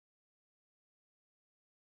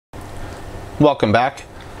Welcome back.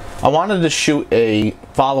 I wanted to shoot a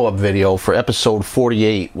follow-up video for episode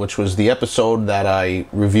 48, which was the episode that I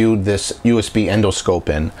reviewed this USB endoscope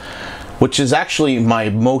in, which is actually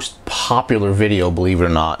my most popular video, believe it or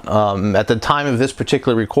not. At the time of this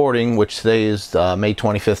particular recording, which today is May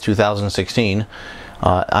 25th, 2016,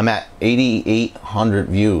 I'm at 8,800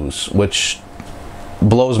 views, which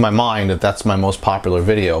blows my mind that that's my most popular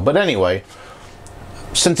video. But anyway,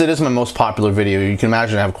 since it is my most popular video, you can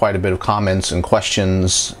imagine I have quite a bit of comments and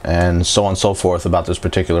questions and so on and so forth about this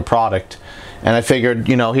particular product. And I figured,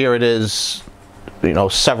 you know, here it is, you know,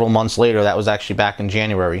 several months later. That was actually back in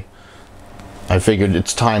January. I figured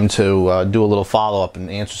it's time to do a little follow-up and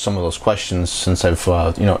answer some of those questions, since I've,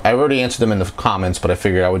 you know, I already answered them in the comments, but I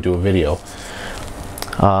figured I would do a video.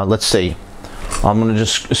 Let's see. I'm going to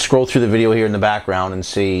just scroll through the video here in the background and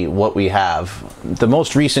see what we have. The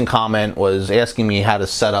most recent comment was asking me how to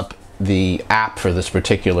set up the app for this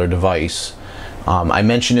particular device. I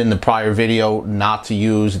mentioned in the prior video not to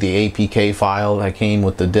use the APK file that came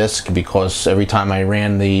with the disk, because every time I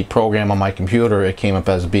ran the program on my computer, it came up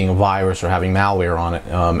as being a virus or having malware on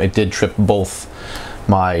it. It did trip both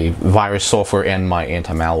my virus software and my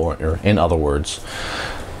anti-malware, in other words.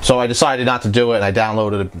 So I decided not to do it. I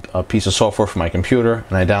downloaded a piece of software for my computer,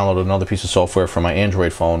 and I downloaded another piece of software for my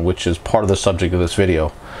Android phone, which is part of the subject of this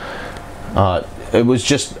video. It was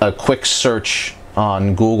just a quick search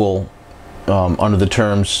on Google under the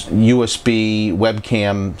terms USB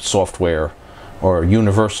webcam software or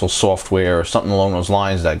universal software or something along those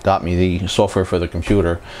lines that got me the software for the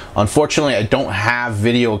computer. Unfortunately, I don't have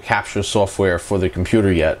video capture software for the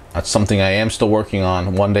computer yet. That's something I am still working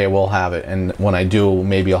on. One day I will have it, and when I do,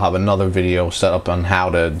 maybe I'll have another video set up on how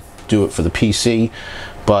to do it for the PC.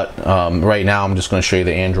 But right now I'm just going to show you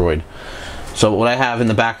the Android. So what I have in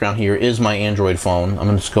the background here is my Android phone. I'm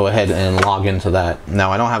going to just go ahead and log into that.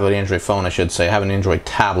 Now, I don't have an Android phone, I should say. I have an Android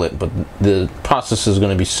tablet, but the process is going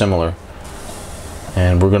to be similar.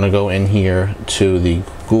 And we're going to go in here to the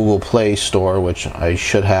Google Play Store, which I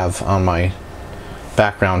should have on my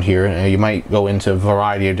background here. And you might go into a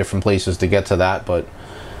variety of different places to get to that, but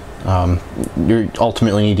you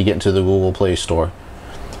ultimately need to get into the Google Play Store.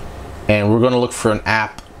 And we're going to look for an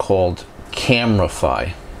app called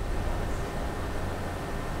CameraFi.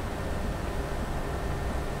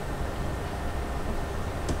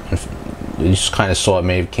 You just kind of saw it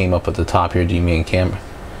may have came up at the top here. Do you mean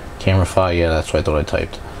CameraFi? Yeah, that's what I thought I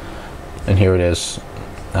typed. And here it is.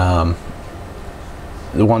 The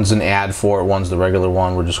one's an ad for it, one's the regular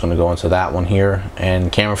one. We're just going to go into that one here.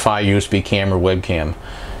 And CameraFi USB camera webcam.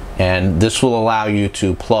 And this will allow you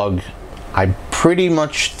to plug, I pretty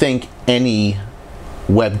much think, any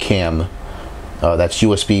webcam that's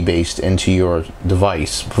USB based into your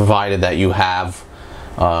device, provided that you have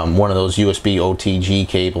one of those USB OTG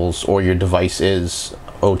cables, or your device is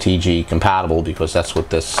OTG compatible, because that's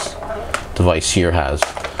what this device here has.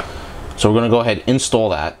 So we're going to go ahead and install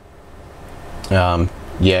that.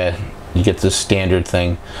 Yeah, you get this standard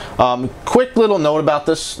thing. Quick little note about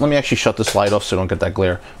this. Let me actually shut this light off so I don't get that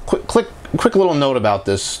glare. Quick little note about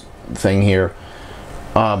this thing here.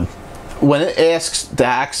 When it asks to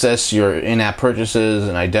access your in-app purchases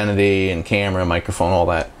and identity and camera, microphone, all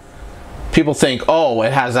that, people think, oh,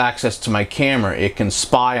 it has access to my camera, it can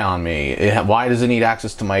spy on me. Why does it need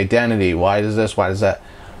access to my identity? Why does this? Why does that?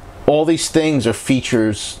 All these things are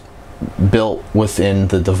features built within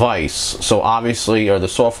the device. So obviously, or the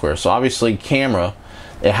software. So obviously, camera,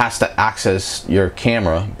 it has to access your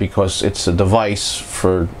camera because it's a device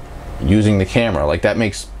for using the camera. Like, that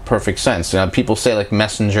makes perfect sense. You know, people say like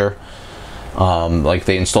Messenger. Like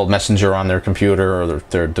they installed Messenger on their computer or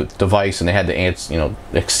their device, and they had to, you know,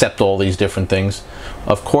 accept all these different things.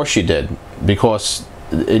 Of course you did, because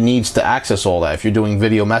it needs to access all that. If you're doing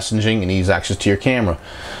video messaging, it needs access to your camera.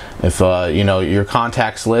 If you know, your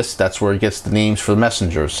contacts list, that's where it gets the names for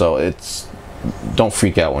Messenger. So it's, don't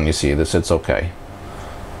freak out when you see this. It's okay.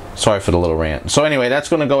 Sorry for the little rant. So anyway, that's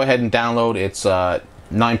going to go ahead and download. It's 9.63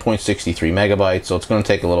 megabytes, so it's going to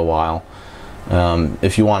take a little while.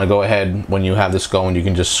 If you want to go ahead, when you have this going, you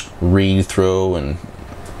can just read through, and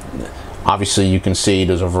obviously you can see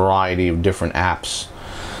there's a variety of different apps.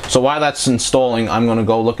 So while that's installing, I'm going to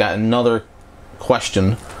go look at another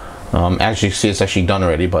question. Actually, see, it's actually done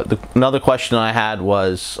already, but another question I had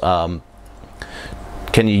was, can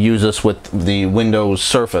you use this with the Windows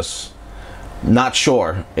Surface? Not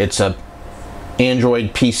sure. It's a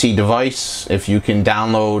Android PC device. If you can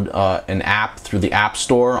download an app through the App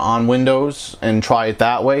Store on Windows and try it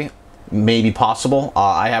that way, maybe possible.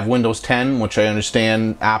 I have Windows 10, which I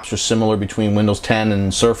understand apps are similar between Windows 10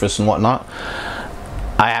 and Surface and whatnot.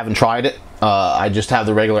 I haven't tried it. I just have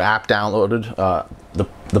the regular app downloaded.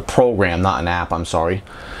 The program, not an app, I'm sorry.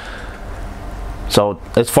 So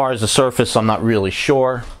as far as the surface, I'm not really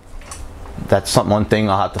sure. That's one thing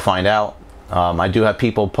I'll have to find out. I do have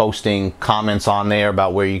people posting comments on there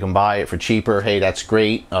about where you can buy it for cheaper. Hey, that's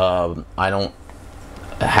great. I don't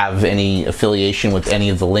have any affiliation with any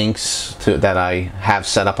of the links that I have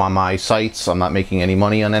set up on my sites. I'm not making any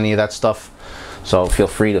money on any of that stuff. So feel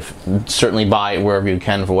free to certainly buy it wherever you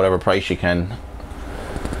can for whatever price you can.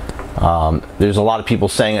 There's a lot of people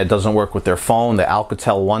saying it doesn't work with their phone, the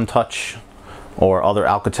Alcatel One Touch or other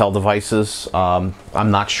Alcatel devices. I'm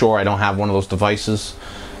not sure. I don't have one of those devices.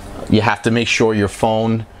 You have to make sure your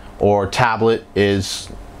phone or tablet is,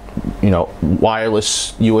 you know,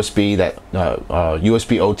 wireless USB, that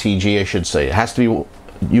USB OTG, I should say. It has to be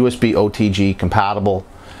USB OTG compatible,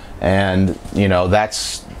 and you know,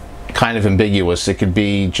 that's kind of ambiguous. It could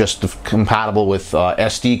be just compatible with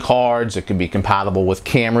SD cards. It could be compatible with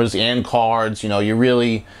cameras and cards. You know, you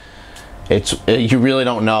really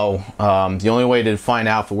don't know. The only way to find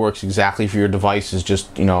out if it works exactly for your device is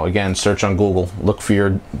just, you know, again, search on Google. Look for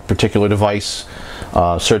your particular device.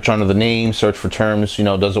 Search under the name. Search for terms. You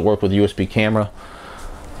know, does it work with USB camera?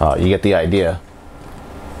 You get the idea.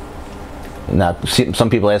 Now, some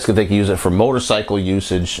people ask if they can use it for motorcycle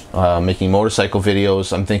usage, making motorcycle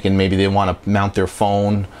videos. I'm thinking maybe they want to mount their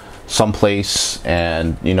phone someplace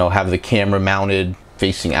and, you know, have the camera mounted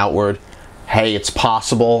facing outward. Hey, it's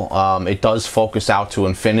possible. It does focus out to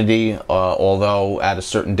infinity, although at a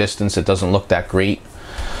certain distance it doesn't look that great.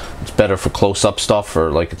 It's better for close-up stuff,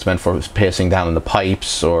 or like it's meant for passing down in the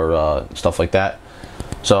pipes or stuff like that.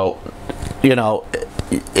 So, you know,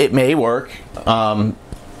 it may work. I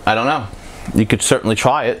don't know. You could certainly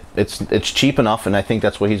try it. It's cheap enough, and I think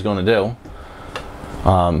that's what he's going to do.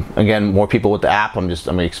 Again, more people with the app. I'm going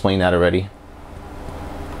to explain that already.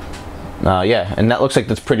 Yeah, and that looks like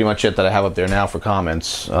that's pretty much it that I have up there now for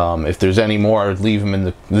comments. If there's any more, leave them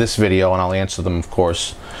in this video and I'll answer them, of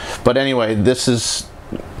course. But anyway, this is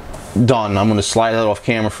done. I'm going to slide that off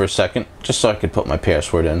camera for a second, just so I could put my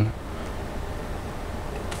password in.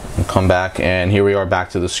 And come back, and here we are back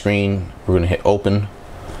to the screen. We're going to hit open.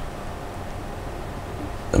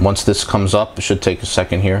 And once this comes up, it should take a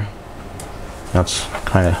second here. That's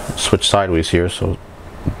kind of switch sideways here, so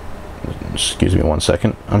excuse me one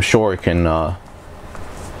second. I'm sure it can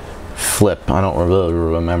flip. I don't really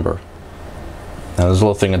remember. Now there's a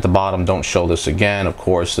little thing at the bottom, don't show this again. Of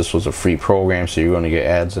course, this was a free program, so you're going to get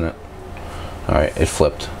ads in it. Alright, it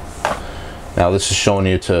flipped. Now this is showing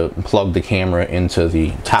you to plug the camera into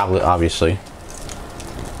the tablet, obviously,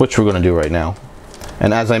 which we're going to do right now.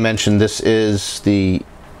 And as I mentioned, this is the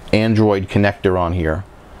Android connector on here.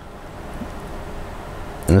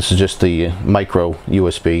 And this is just the micro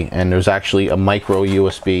USB, and there's actually a micro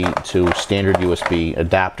USB to standard USB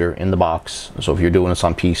adapter in the box. So if you're doing this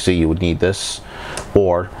on PC, you would need this,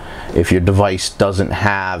 or if your device doesn't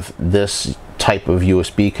have this type of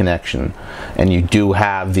USB connection and you do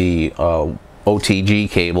have the OTG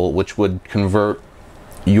cable, which would convert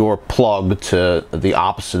your plug to the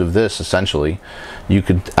opposite of this, essentially, you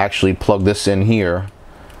could actually plug this in here,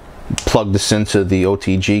 plug this into the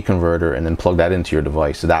OTG converter, and then plug that into your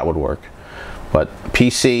device. That would work. But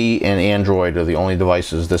PC and Android are the only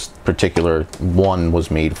devices this particular one was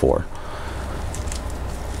made for.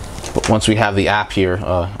 But once we have the app here,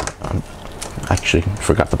 I actually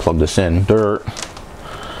forgot to plug this in. Dirt.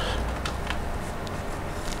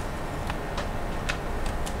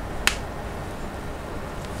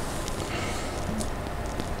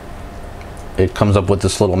 It comes up with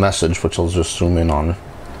this little message, which I'll just zoom in on.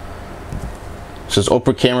 It says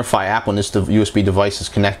open CameraFi app when this USB device is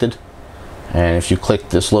connected, and if you click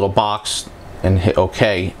this little box and hit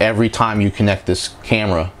OK, every time you connect this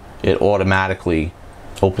camera, it automatically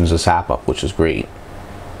opens this app up, which is great.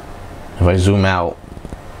 If I zoom out,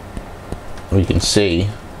 we can see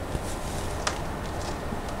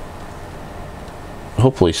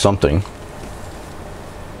hopefully something.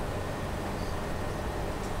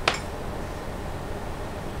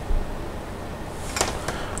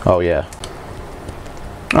 Oh yeah.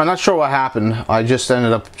 I'm not sure what happened. I just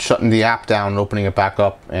ended up shutting the app down and opening it back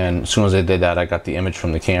up, and as soon as I did that, I got the image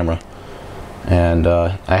from the camera. And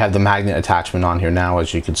I have the magnet attachment on here now,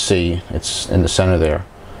 as you can see. It's in the center there.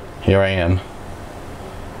 Here I am.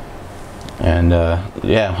 And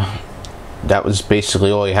yeah, that was basically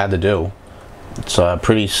all you had to do. It's a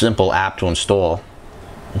pretty simple app to install.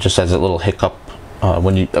 It just has a little hiccup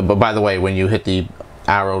when you, but by the way, when you hit the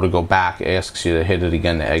arrow to go back, it asks you to hit it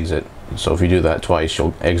again to exit. So if you do that twice,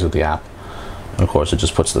 you'll exit the app. And of course, it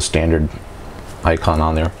just puts the standard icon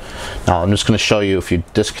on there. Now I'm just going to show you, if you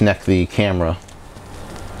disconnect the camera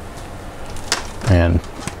and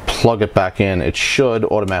plug it back in, it should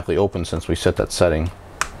automatically open since we set that setting.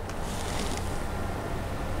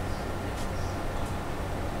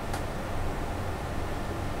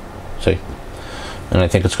 See? And I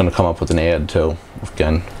think it's going to come up with an ad too,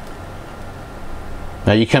 again.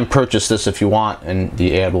 Now you can purchase this if you want, and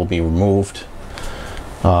the ad will be removed.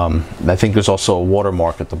 I think there's also a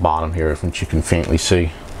watermark at the bottom here, which you can faintly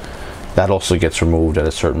see. That also gets removed at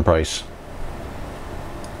a certain price.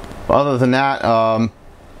 Other than that,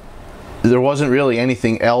 there wasn't really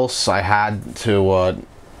anything else I had to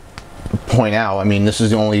point out. I mean, this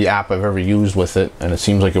is the only app I've ever used with it, and it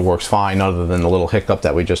seems like it works fine, other than the little hiccup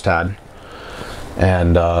that we just had.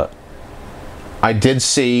 And I did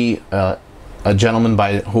see a gentleman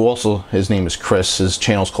who also, his name is Chris. His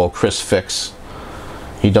channel's called ChrisFix.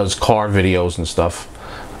 He does car videos and stuff.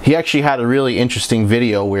 He actually had a really interesting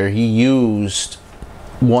video where he used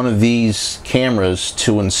one of these cameras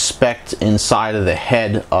to inspect inside of the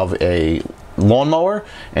head of a lawnmower,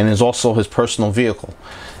 and is also his personal vehicle.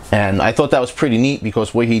 And I thought that was pretty neat,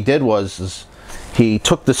 because what he did was he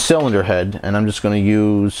took the cylinder head, and I'm just going to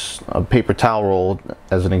use a paper towel roll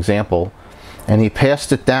as an example, and he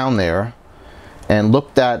passed it down there and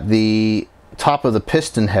looked at the top of the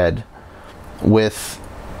piston head with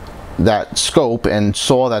that scope and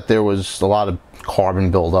saw that there was a lot of carbon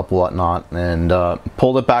buildup, whatnot, and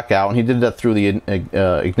pulled it back out. And he did that through the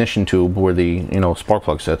ignition tube where the spark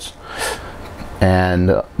plug sits,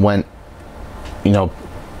 and went,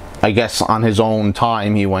 I guess on his own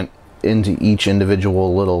time, he went into each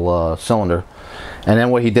individual little cylinder. And then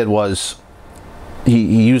what he did was he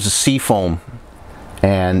used a seafoam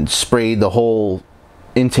and sprayed the whole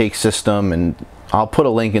intake system, and I'll put a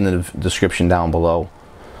link in the description down below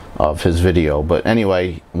of his video. But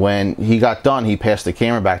anyway, when he got done, he passed the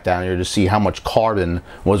camera back down here to see how much carbon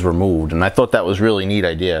was removed, and I thought that was a really neat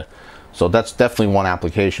idea. So that's definitely one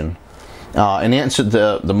application. In answer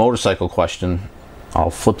to the motorcycle question, I'll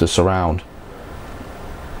flip this around.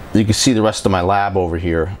 You can see the rest of my lab over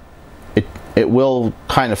here. It will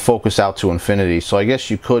kind of focus out to infinity, so I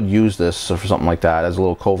guess you could use this for something like that as a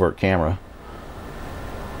little covert camera.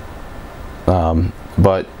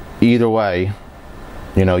 But either way,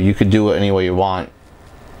 you could do it any way you want.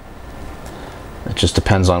 It just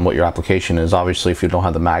depends on what your application is. Obviously, if you don't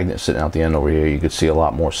have the magnet sitting out the end over here, you could see a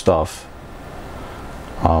lot more stuff.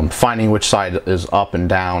 Finding which side is up and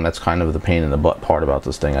down, that's kind of the pain in the butt part about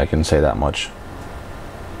this thing, I can say that much.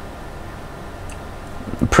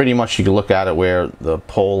 Pretty much you can look at it where the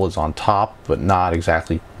pole is on top, but not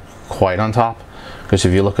exactly quite on top, because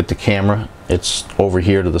if you look at the camera, it's over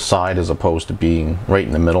here to the side as opposed to being right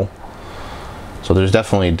in the middle. So there's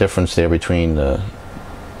definitely a difference there between the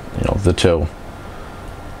two.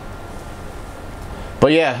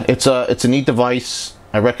 But yeah, it's a neat device.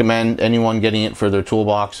 I recommend anyone getting it for their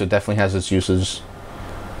toolbox. It definitely has its uses.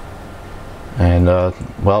 And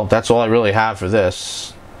well, that's all I really have for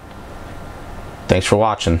this. Thanks for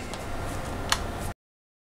watching.